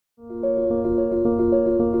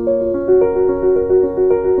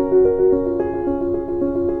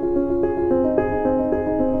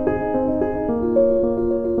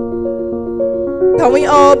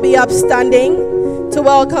not be upstanding to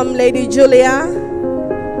welcome Lady Julia,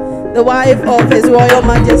 the wife of His Royal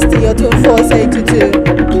Majesty Julia Osei Tutu.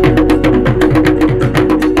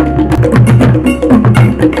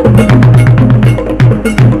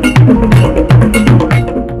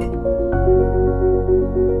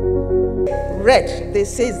 Red, they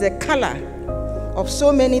say, is the color of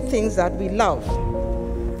so many things that we love.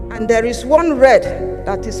 And there is one red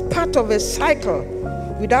that is part of a cycle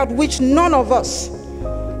without which none of us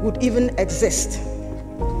would even exist.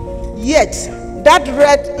 Yet, that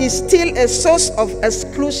red is still a source of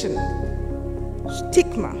exclusion,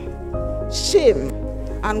 stigma, shame,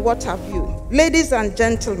 and what have you. Ladies and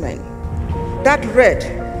gentlemen, that red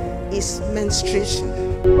is menstruation.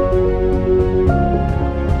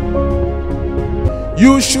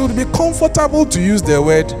 You should be comfortable to use the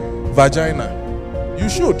word vagina. You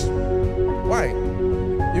should. Why?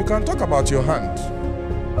 You can talk about your hand.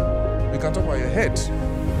 You can talk about your head.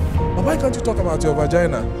 But why can't you talk about your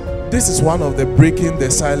vagina? This is one of the breaking the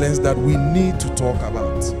silence that we need to talk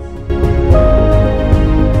about.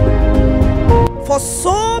 For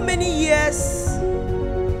so many years,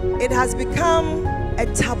 it has become a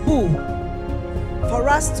taboo for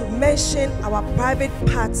us to mention our private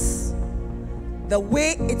parts the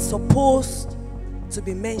way it's supposed to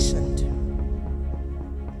be mentioned.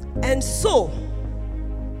 And so,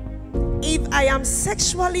 if I am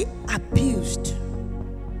sexually abused,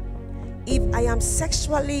 if I am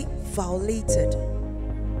sexually violated,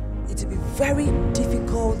 it will be very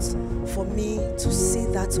difficult for me to say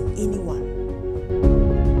that to anyone.